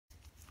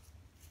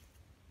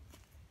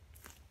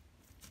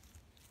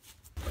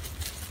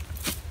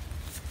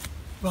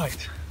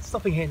Right,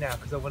 stopping here now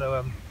because I want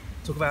to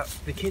talk about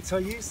the kits I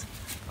use.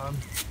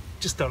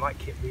 Just don't like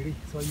kit really,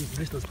 so I use as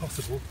little as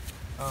possible.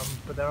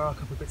 But there are a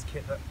couple of bits of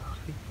kit that I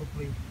think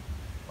probably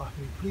I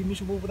can be pretty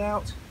miserable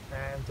without.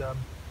 And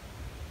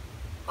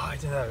I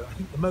don't know, I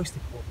think the most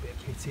important bit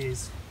of kit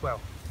is,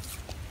 well,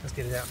 let's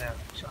get it out now.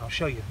 I'll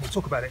show you. We'll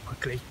talk about it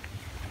quickly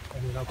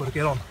and then I've got to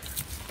get on.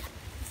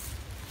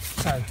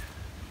 So,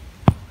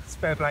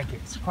 spare blanket.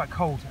 It's quite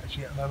cold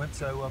actually at the moment,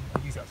 so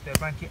I use that spare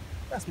blanket.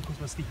 That's because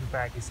my sleeping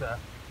bag is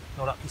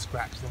not up to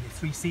scratch. There's only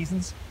 3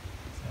 seasons.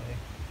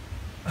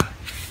 So,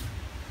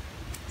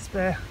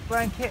 spare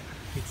blanket.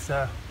 It's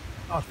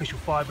artificial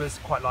fibres,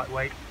 quite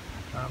lightweight.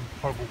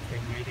 Horrible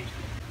thing really.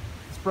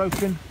 It's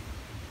broken,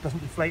 doesn't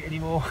deflate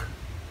anymore.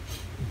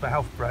 The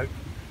valve broke.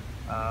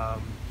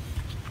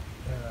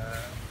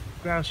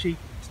 Ground sheet,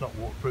 it's not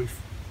waterproof.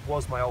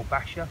 Was my old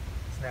basher.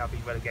 It's now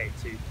been relegated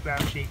to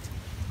ground sheet.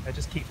 It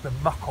just keeps the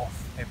muck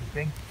off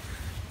everything.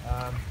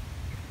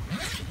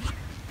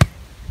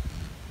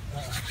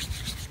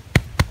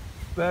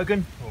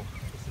 Bergen,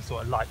 it's a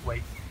sort of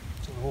lightweight,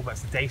 sort of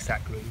almost a day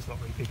sack glue. It's not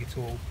very big at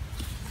all.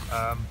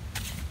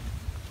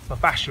 It's my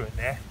basher in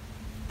there.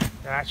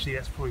 Now actually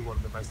that's probably one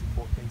of the most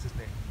important things, isn't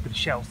it? A bit of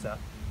shelter,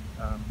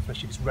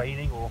 especially if it's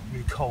raining or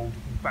really cold,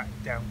 you can back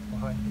down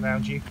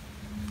around you.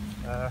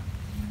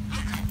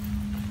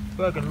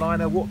 Bergen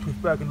liner, waterproof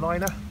Bergen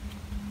liner.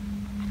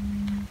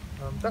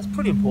 That's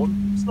pretty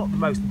important. It's not the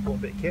most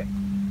important bit of kit,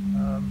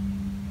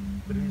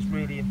 but it is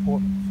really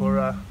important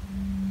for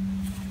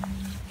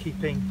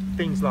keeping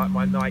things like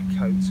my night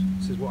coat.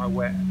 This is what I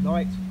wear at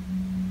night,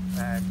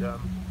 and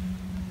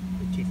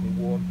it keeps me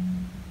warm.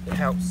 It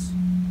helps,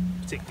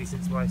 particularly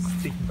since my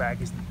sleeping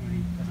bag isn't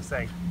really, as I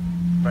say,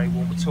 very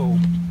warm at all,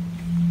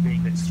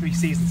 being that it's 3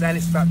 seasons and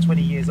it's about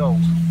 20 years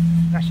old.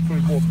 Actually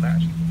probably more than that,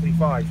 actually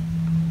 25.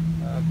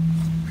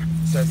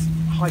 So it's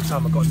high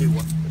time I got a new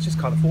one. I just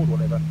can't afford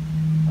one ever.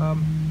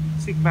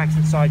 Sleeping bag's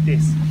inside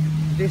this.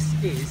 This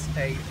is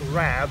a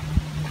Rab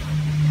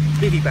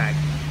Bivi bag.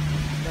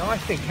 Now I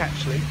think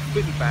actually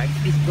Bivi bag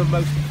is the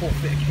most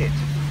important bit of kit,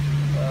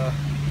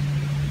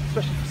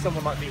 especially for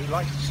someone like me who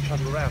likes to just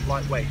travel around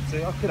lightweight.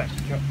 So I could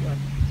actually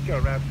go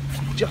around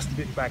just a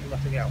Bivi bag and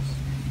nothing else.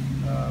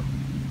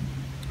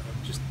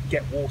 Just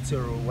get water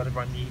or whatever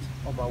I need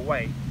on my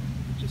way.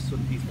 And just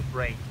sort of use my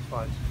brain to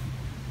find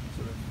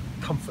sort of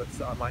comforts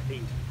that I might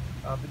need.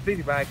 The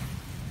Bivi bag,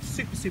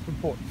 super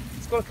important.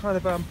 It's got a kind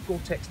of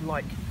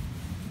Gore-Tex-like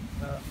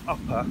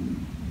upper.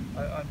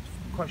 I'm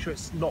quite sure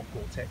it's not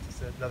Gore-Tex,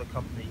 it's another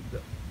company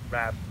that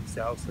Rab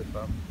themselves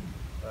have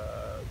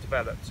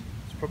developed.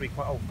 It's probably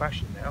quite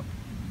old-fashioned now.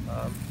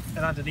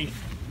 And underneath,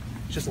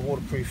 it's just a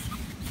waterproof,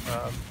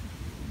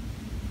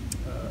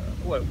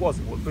 well, it was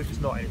waterproof, it's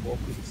not anymore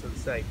because it's, as I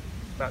say,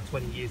 about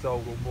 20 years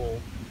old or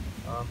more.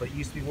 But it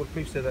used to be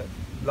waterproof so that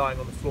lying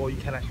on the floor, you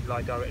can actually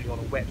lie directly on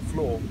a wet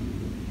floor.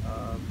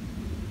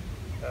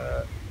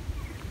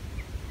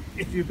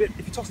 If you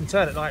toss and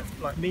turn at night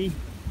like me,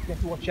 you have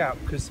to watch out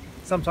because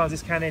sometimes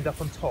this can end up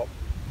on top,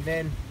 and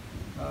then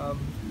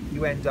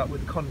you end up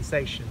with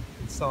condensation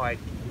inside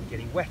and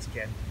getting wet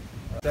again.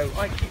 So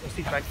I keep my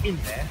sleeping bag in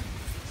there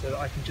so that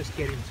I can just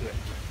get into it.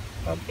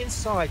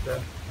 Inside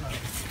the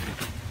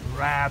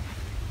Rab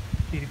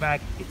Bivi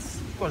bag, it's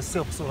got a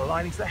silver sort of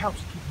lining, so that helps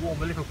you keep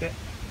warm a little bit.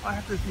 I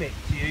have to admit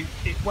to you,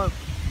 it won't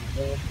keep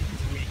you warm if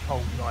it's a really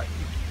cold night.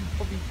 It's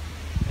probably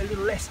a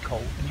little less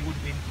cold than you would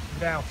have been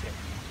without it.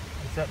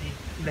 And certainly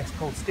less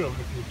cold still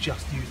if you're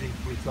just using,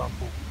 for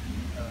example,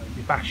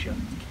 your basher to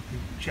keep you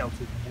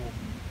sheltered and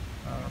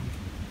warm.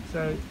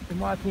 So, in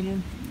my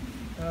opinion,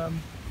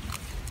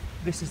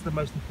 this is the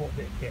most important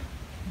bit of kit.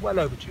 Well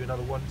overdue,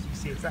 another one. As you can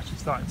see, it's actually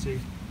starting to,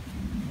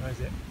 where is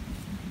it?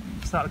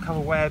 Start to come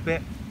away a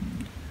bit.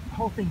 The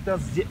whole thing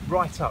does zip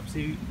right up, so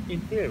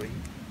in theory,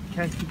 you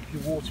can keep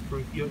your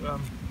waterproof. You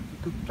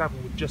could travel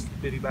with just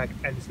the Bivi bag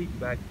and the sleeping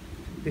bag.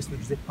 This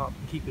would zip up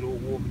and keep it all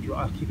warm and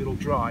dry, keep it all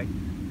dry,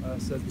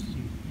 so that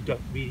you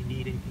don't really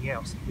need anything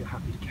else. If you're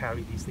happy to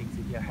carry these things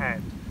in your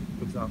hand,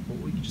 for example,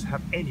 or you can just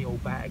have any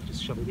old bag,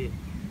 just shove it in,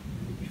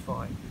 and you'll be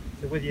fine.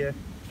 So whether you're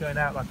going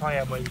out like I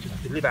am, where you just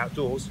have to live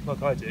outdoors,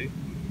 like I do,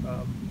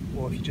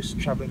 or if you're just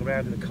travelling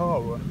around in a car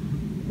or a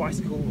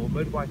bicycle or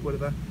motorbike,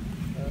 whatever,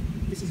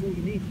 this is all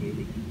you need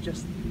really,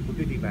 just the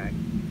Bivi bag.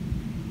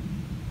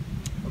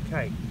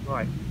 Okay,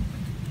 right.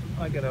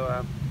 I'm going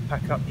to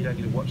pack up. You don't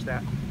need to watch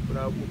that.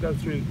 But we'll go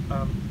through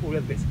all the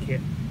other bits of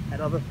kit and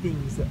other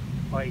things that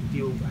I have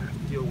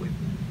to deal with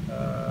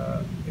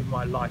in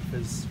my life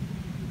as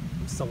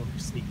someone who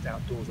sneaks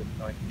outdoors every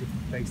night in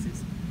different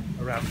places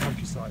around the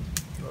countryside.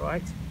 All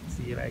right,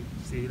 see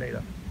you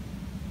later.